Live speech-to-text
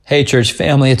Hey, church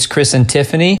family, it's Chris and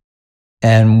Tiffany,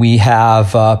 and we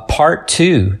have part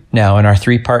 2 now in our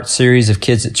 3-part series of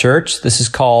Kids at Church. This is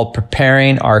called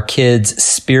Preparing Our Kids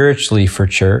Spiritually for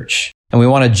Church. And we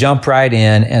want to jump right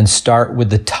in and start with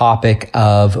the topic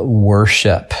of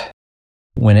worship.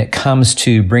 When it comes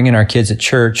to bringing our kids at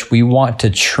church, we want to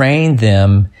train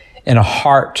them in a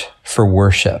heart for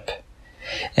worship.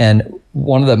 And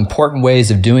one of the important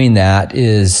ways of doing that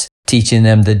is teaching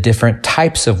them the different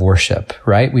types of worship,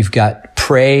 right? We've got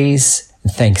praise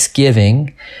and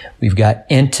thanksgiving. We've got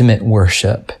intimate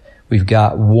worship. We've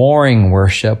got warring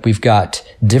worship. We've got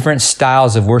different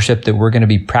styles of worship that we're going to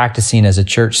be practicing as a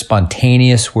church,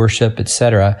 spontaneous worship,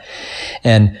 etc.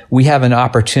 And we have an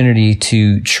opportunity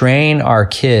to train our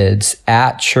kids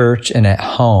at church and at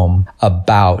home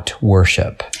about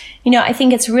worship. You know, I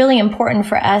think it's really important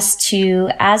for us to,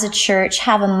 as a church,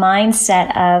 have a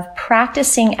mindset of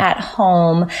practicing at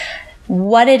home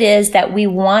what it is that we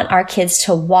want our kids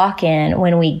to walk in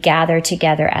when we gather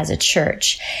together as a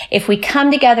church. If we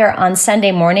come together on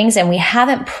Sunday mornings and we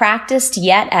haven't practiced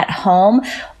yet at home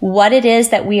what it is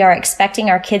that we are expecting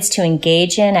our kids to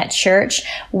engage in at church,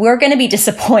 we're going to be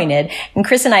disappointed. And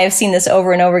Chris and I have seen this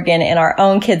over and over again in our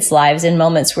own kids' lives in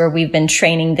moments where we've been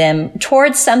training them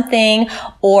towards something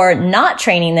or not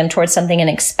training them towards something and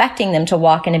expecting them to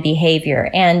walk in a behavior.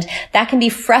 And that can be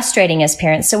frustrating as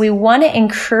parents. So we want to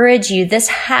encourage you. This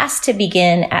has to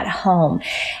begin at home.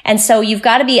 And so you've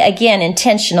got to be, again,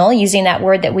 intentional, using that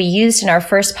word that we used in our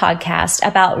first podcast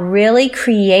about really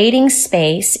creating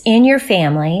space in your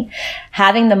family,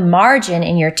 having the margin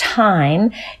in your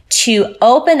time to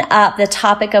open up the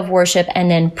topic of worship and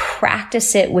then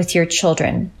practice it with your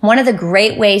children. One of the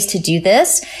great ways to do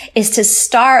this is to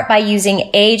start by using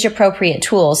age-appropriate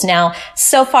tools. Now,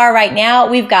 so far right now,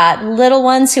 we've got little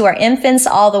ones who are infants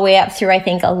all the way up through, I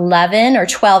think, 11 or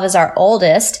 12 is our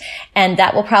oldest, and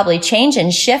that will probably change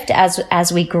and shift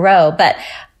as we grow. But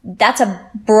that's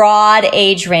a broad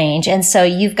age range. And so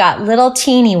you've got little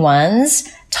teeny ones,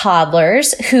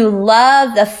 toddlers, who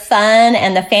love the fun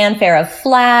and the fanfare of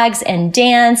flags and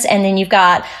dance. And then you've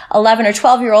got 11 or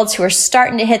 12-year-olds who are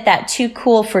starting to hit that too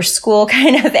cool for school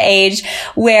kind of age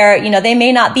where, you know, they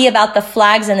may not be about the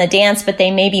flags and the dance, but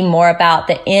they may be more about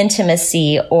the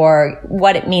intimacy or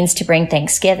what it means to bring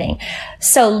Thanksgiving.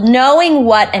 So knowing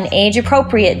what an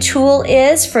age-appropriate tool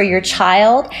is for your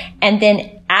child and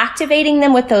then activating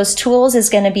them with those tools is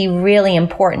going to be really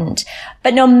important.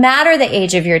 But no matter the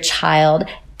age of your child,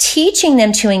 teaching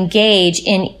them to engage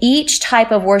in each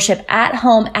type of worship at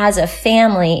home as a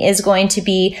family is going to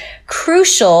be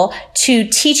crucial to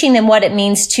teaching them what it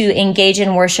means to engage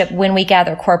in worship when we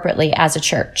gather corporately as a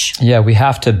church. Yeah, we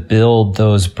have to build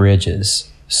those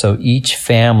bridges. So each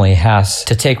family has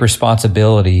to take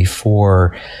responsibility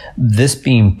for this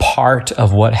being part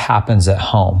of what happens at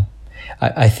home.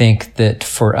 I think that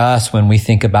for us, when we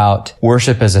think about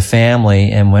worship as a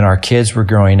family and when our kids were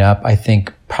growing up, I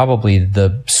think probably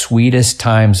the sweetest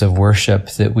times of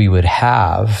worship that we would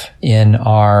have in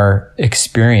our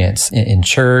experience in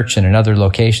church and in other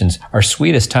locations, our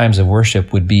sweetest times of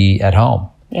worship would be at home.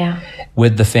 Yeah.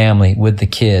 With the family, with the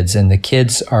kids. And the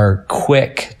kids are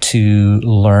quick to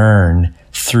learn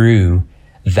through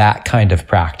that kind of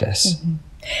practice. Mm-hmm.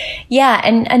 Yeah,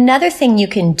 and another thing you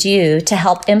can do to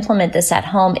help implement this at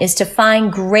home is to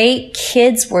find great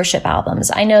kids worship albums.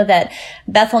 I know that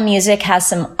Bethel Music has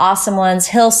some awesome ones.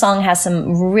 Hillsong has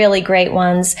some really great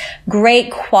ones.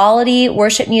 Great quality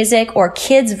worship music or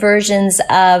kids versions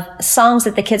of songs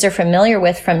that the kids are familiar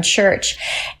with from church.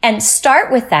 And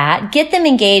start with that. Get them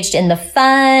engaged in the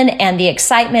fun and the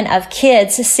excitement of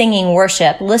kids singing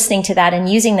worship, listening to that and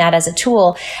using that as a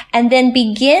tool. And then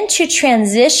begin to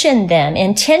transition them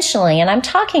intentionally, and I'm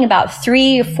talking about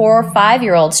 3, 4,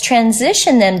 5-year-olds,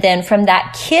 transition them then from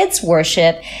that kids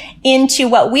worship into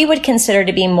what we would consider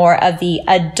to be more of the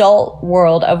adult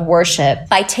world of worship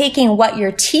by taking what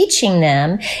you're teaching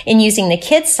them in using the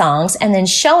kids songs and then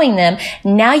showing them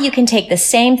now you can take the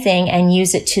same thing and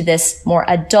use it to this more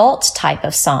adult type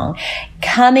of song.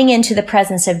 Coming into the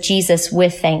presence of Jesus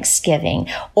with thanksgiving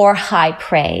or high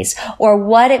praise, or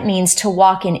what it means to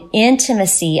walk in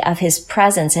intimacy of his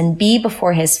presence and be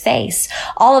before his face.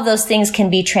 All of those things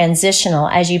can be transitional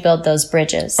as you build those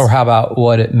bridges. Or how about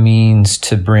what it means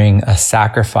to bring a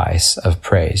sacrifice of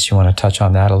praise? You want to touch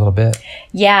on that a little bit?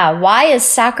 Yeah. Why is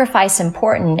sacrifice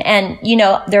important? And, you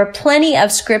know, there are plenty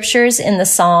of scriptures in the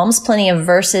Psalms, plenty of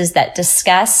verses that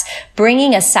discuss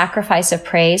bringing a sacrifice of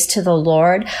praise to the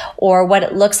Lord, or what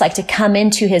it looks like to come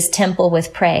into his temple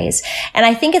with praise. And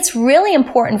I think it's really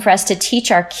important for us to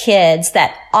teach our kids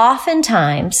that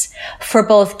oftentimes for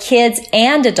both kids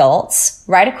and adults,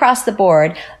 right across the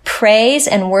board, praise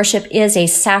and worship is a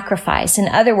sacrifice. In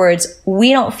other words,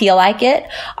 we don't feel like it.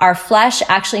 Our flesh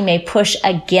actually may push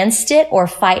against it or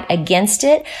fight against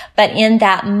it. But in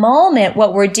that moment,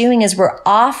 what we're doing is we're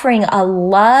offering a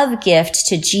love gift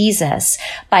to Jesus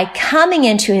by coming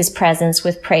into his presence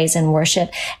with praise and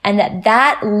worship. And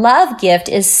that love gift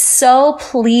is so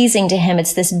pleasing to him.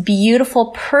 It's this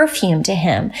beautiful perfume to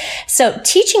him. So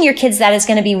teaching your kids that is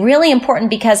going to be really important,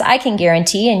 because I can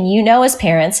guarantee, and you know as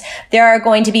parents, there are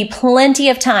going to be plenty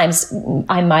of times,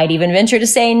 I might even venture to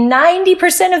say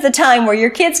 90% of the time, where your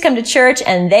kids come to church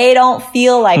and they don't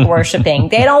feel like worshiping.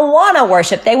 They don't want to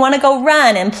worship. They want to go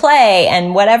run and play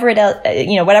and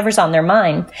whatever's on their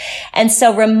mind. And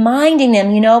so reminding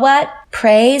them, you know what?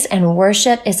 Praise and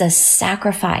worship is a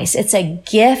sacrifice. It's a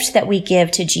gift that we give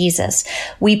to Jesus.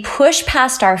 We push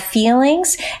past our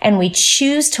feelings and we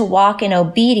choose to walk in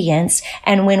obedience.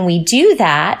 And when we do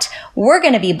that, we're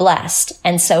going to be blessed.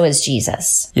 And so is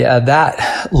Jesus. Yeah,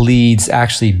 that leads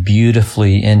actually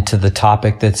beautifully into the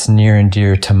topic that's near and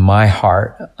dear to my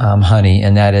heart, honey,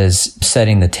 and that is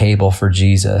setting the table for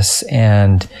Jesus.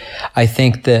 And I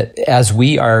think that as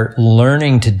we are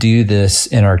learning to do this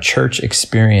in our church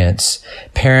experience,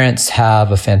 parents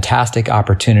have a fantastic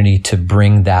opportunity to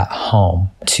bring that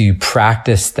home, to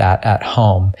practice that at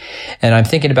home. And I'm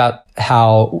thinking about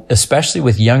how, especially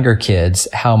with younger kids,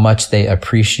 how much they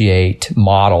appreciate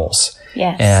models.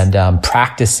 Yes. And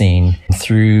practicing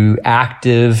through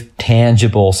active,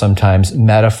 tangible, sometimes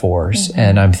metaphors. Mm-hmm.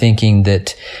 And I'm thinking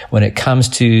that when it comes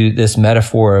to this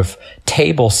metaphor of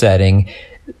table setting,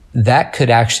 that could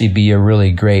actually be a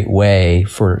really great way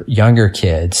for younger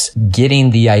kids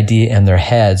getting the idea in their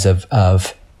heads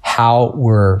of how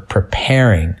we're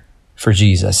preparing for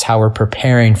Jesus, how we're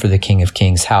preparing for the King of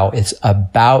Kings, how it's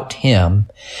about him.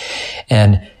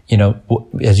 And,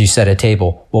 as you said at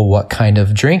table, well, what kind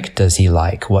of drink does he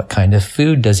like? What kind of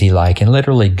food does he like? And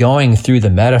literally going through the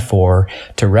metaphor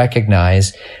to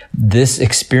recognize this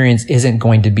experience isn't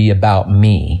going to be about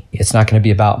me. It's not going to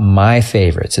be about my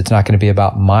favorites. It's not going to be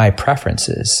about my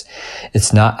preferences.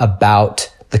 It's not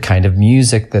about the kind of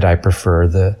music that I prefer,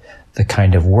 the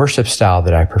kind of worship style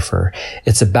that I prefer.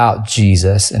 It's about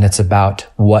Jesus, and it's about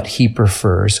what he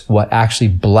prefers, what actually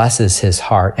blesses his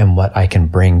heart, and what I can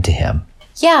bring to him.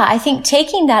 Yeah, I think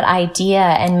taking that idea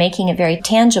and making it very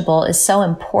tangible is so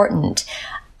important.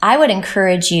 I would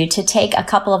encourage you to take a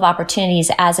couple of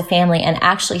opportunities as a family and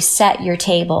actually set your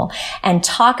table and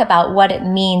talk about what it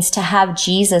means to have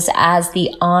Jesus as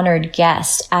the honored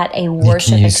guest at a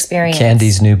worship experience.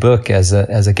 Candy's new book as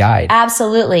a guide.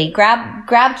 Absolutely.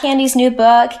 Grab Candy's new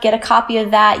book, get a copy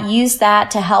of that, use that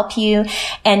to help you,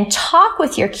 and talk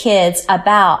with your kids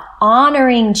about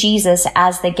honoring Jesus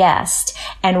as the guest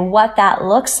and what that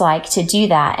looks like to do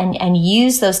that, and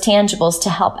use those tangibles to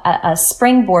help a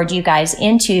springboard you guys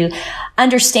into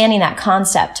understanding that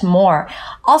concept more.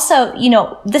 Also,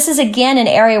 this is again an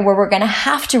area where we're going to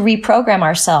have to reprogram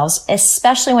ourselves,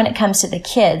 especially when it comes to the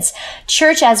kids.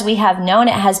 Church, as we have known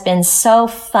it, has been so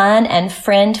fun and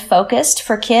friend focused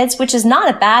for kids, which is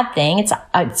not a bad thing.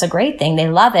 It's a great thing. They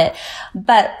love it.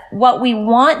 But what we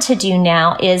want to do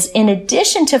now is, in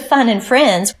addition to fun and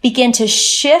friends, begin to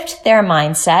shift their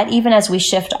mindset, even as we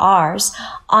shift ours,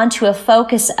 onto a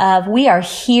focus of we are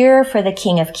here for the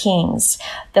King of Kings.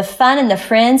 The fun and the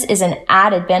friends is an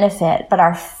added benefit, but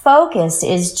our focus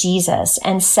is Jesus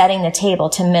and setting the table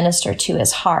to minister to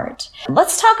his heart.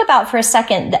 Let's talk about for a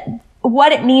second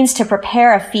what it means to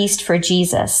prepare a feast for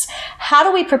Jesus. How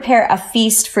do we prepare a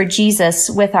feast for Jesus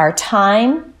with our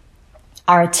time,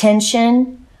 our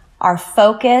attention, our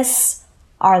focus,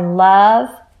 our love,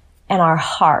 and our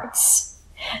hearts?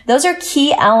 Those are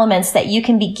key elements that you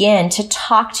can begin to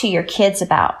talk to your kids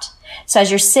about. So as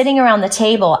you're sitting around the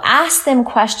table, ask them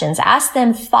questions, ask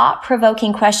them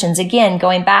thought-provoking questions. Again,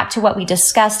 going back to what we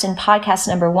discussed in podcast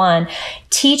number 1,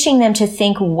 teaching them to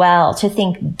think well, to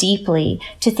think deeply,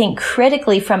 to think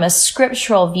critically from a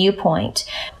scriptural viewpoint,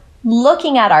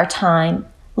 looking at our time,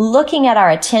 looking at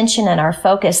our attention and our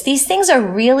focus. These things are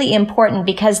really important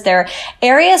because they're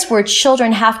areas where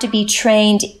children have to be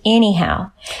trained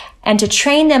anyhow. And to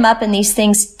train them up in these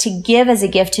things to give as a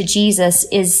gift to Jesus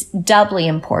is doubly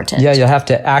important. Yeah, you'll have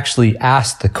to actually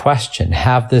ask the question,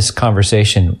 have this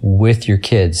conversation with your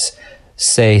kids.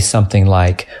 Say something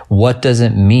like, what does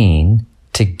it mean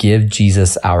to give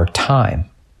Jesus our time?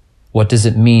 What does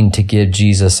it mean to give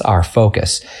Jesus our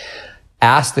focus?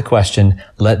 Ask the question,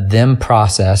 let them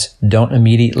process, don't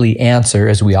immediately answer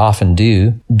as we often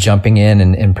do, jumping in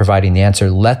and providing the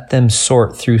answer. Let them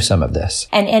sort through some of this.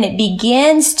 And it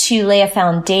begins to lay a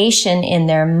foundation in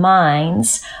their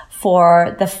minds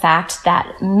for the fact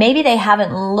that maybe they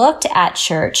haven't looked at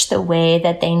church the way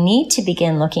that they need to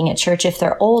begin looking at church if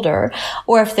they're older,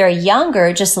 or if they're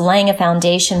younger, just laying a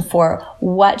foundation for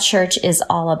what church is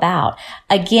all about.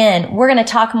 Again, we're going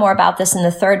to talk more about this in the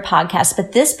third podcast,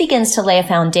 but this begins to lay a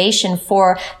foundation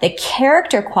for the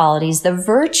character qualities, the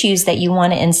virtues that you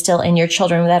want to instill in your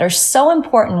children that are so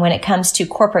important when it comes to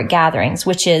corporate gatherings,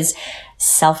 which is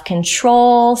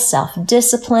self-control,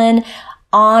 self-discipline,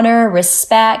 honor,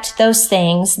 respect, those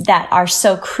things that are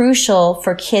so crucial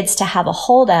for kids to have a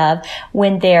hold of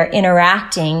when they're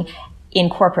interacting in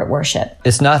corporate worship.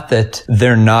 It's not that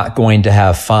they're not going to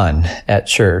have fun at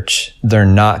church. They're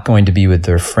not going to be with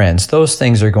their friends. Those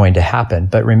things are going to happen.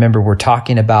 But remember, we're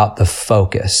talking about the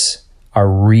focus, our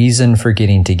reason for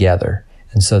getting together.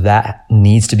 And so that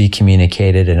needs to be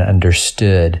communicated and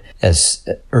understood as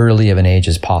early of an age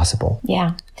as possible.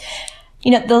 Yeah. You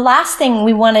know, the last thing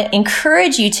we want to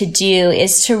encourage you to do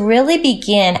is to really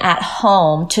begin at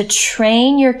home to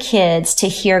train your kids to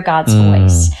hear God's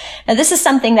voice. Now, this is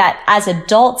something that as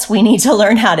adults we need to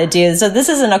learn how to do. So this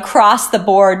is an across the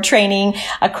board training,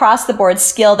 across the board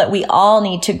skill that we all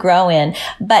need to grow in.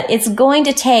 But it's going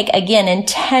to take, again,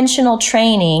 intentional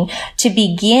training to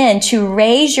begin to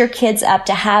raise your kids up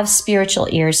to have spiritual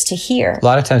ears to hear. A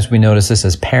lot of times we notice this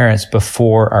as parents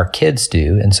before our kids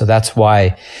do. And so that's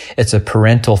why it's a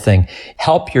parental thing.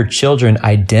 Help your children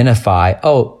identify,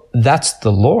 oh, that's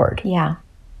the Lord. Yeah.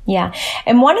 Yeah.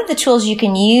 And one of the tools you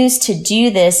can use to do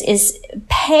this is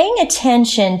paying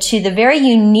attention to the very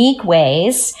unique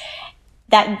ways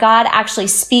that God actually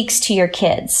speaks to your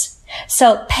kids.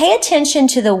 So pay attention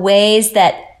to the ways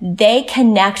that they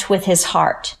connect with his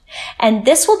heart. And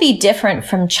this will be different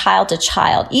from child to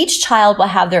child. Each child will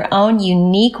have their own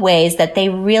unique ways that they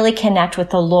really connect with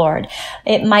the Lord.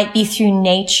 It might be through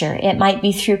nature. It might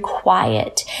be through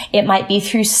quiet. It might be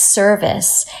through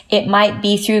service. It might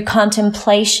be through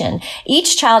contemplation.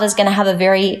 Each child is going to have a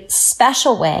very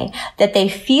special way that they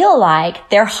feel like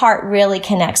their heart really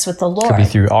connects with the Lord. Could be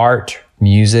through art,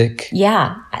 music.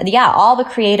 Yeah, all the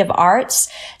creative arts.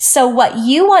 So what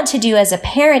you want to do as a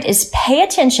parent is pay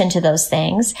attention to those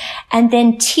things and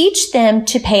then teach them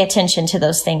to pay attention to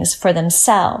those things for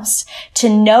themselves, to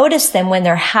notice them when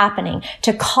they're happening,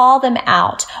 to call them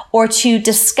out, or to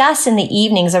discuss in the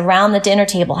evenings around the dinner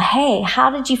table, hey,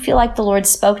 how did you feel like the Lord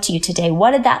spoke to you today?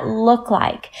 What did that look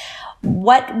like?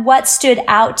 What stood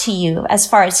out to you as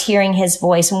far as hearing his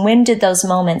voice? And when did those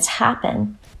moments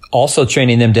happen? Also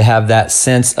training them to have that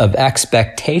sense of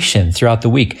expectation throughout the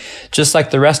week, just like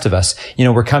the rest of us. You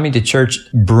know, we're coming to church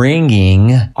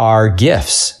bringing our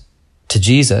gifts to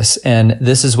Jesus. And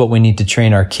this is what we need to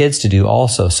train our kids to do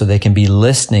also, so they can be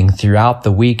listening throughout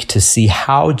the week to see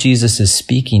how Jesus is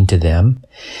speaking to them.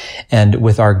 And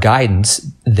with our guidance,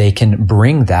 they can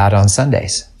bring that on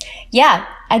Sundays. Yeah.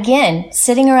 Again,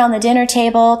 sitting around the dinner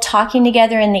table, talking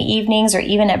together in the evenings or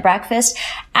even at breakfast,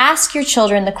 ask your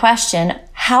children the question,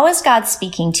 how is God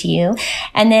speaking to you?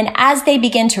 And then as they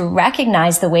begin to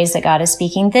recognize the ways that God is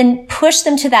speaking, then push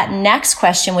them to that next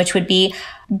question, which would be,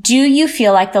 do you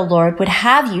feel like the Lord would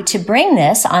have you to bring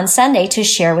this on Sunday to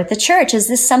share with the church? Is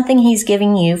this something he's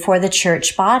giving you for the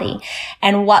church body?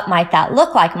 And what might that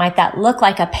look like? Might that look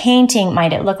like a painting?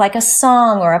 Might it look like a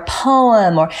song or a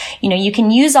poem? Or, you can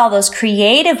use all those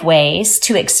creative ways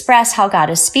to express how God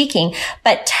is speaking,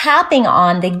 but tapping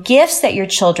on the gifts that your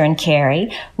children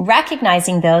carry,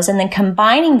 recognizing those, and then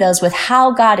combining those with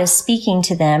how God is speaking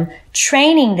to them,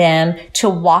 training them to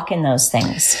walk in those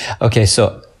things. Okay,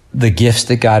 so the gifts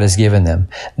that God has given them,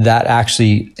 that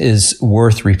actually is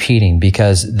worth repeating,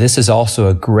 because this is also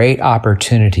a great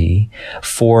opportunity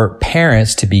for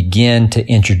parents to begin to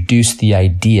introduce the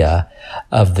idea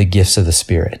of the gifts of the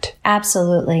Spirit.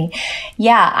 Absolutely.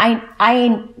 Yeah,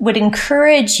 I would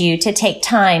encourage you to take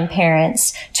time,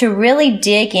 parents, to really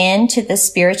dig into the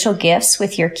spiritual gifts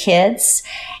with your kids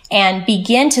and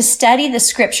begin to study the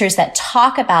scriptures that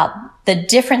talk about the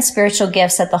different spiritual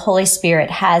gifts that the Holy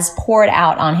Spirit has poured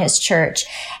out on his church,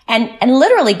 and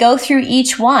literally go through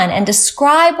each one and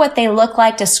describe what they look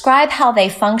like, describe how they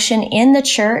function in the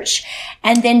church,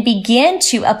 and then begin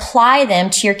to apply them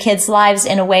to your kids' lives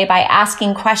in a way by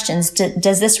asking questions.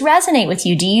 Does this resonate with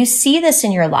you? Do you see this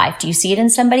in your life? Do you see it in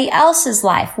somebody else's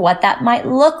life? What that might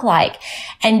look like?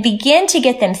 And begin to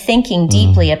get them thinking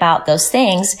deeply about those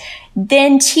things.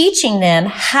 Then teaching them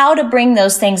how to bring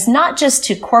those things not just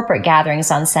to corporate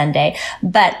gatherings on Sunday,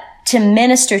 but to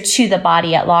minister to the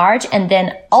body at large, and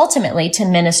then ultimately to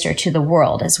minister to the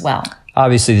world as well.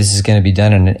 Obviously, this is going to be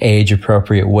done in an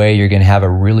age-appropriate way. You're going to have a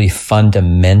really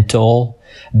fundamental,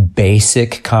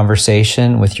 basic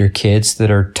conversation with your kids that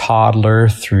are toddler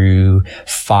through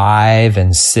 5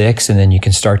 and 6, and then you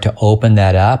can start to open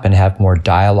that up and have more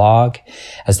dialogue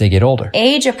as they get older.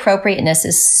 Age appropriateness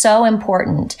is so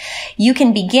important. You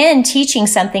can begin teaching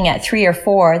something at 3 or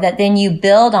 4 that then you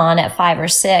build on at 5 or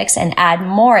 6 and add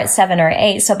more at 7 or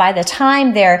 8. So by the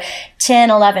time they're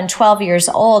 10, 11, 12 years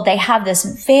old, they have this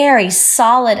very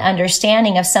solid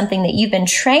understanding of something that you've been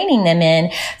training them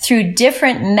in through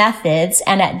different methods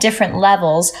and at different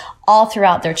levels all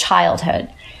throughout their childhood.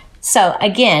 So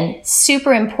again,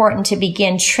 super important to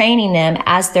begin training them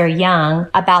as they're young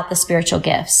about the spiritual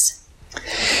gifts.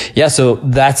 Yeah, so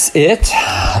that's it.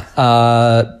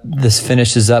 This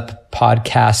finishes up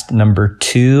podcast number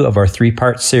 2 of our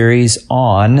 3-part series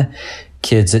on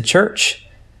kids at church.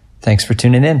 Thanks for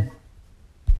tuning in.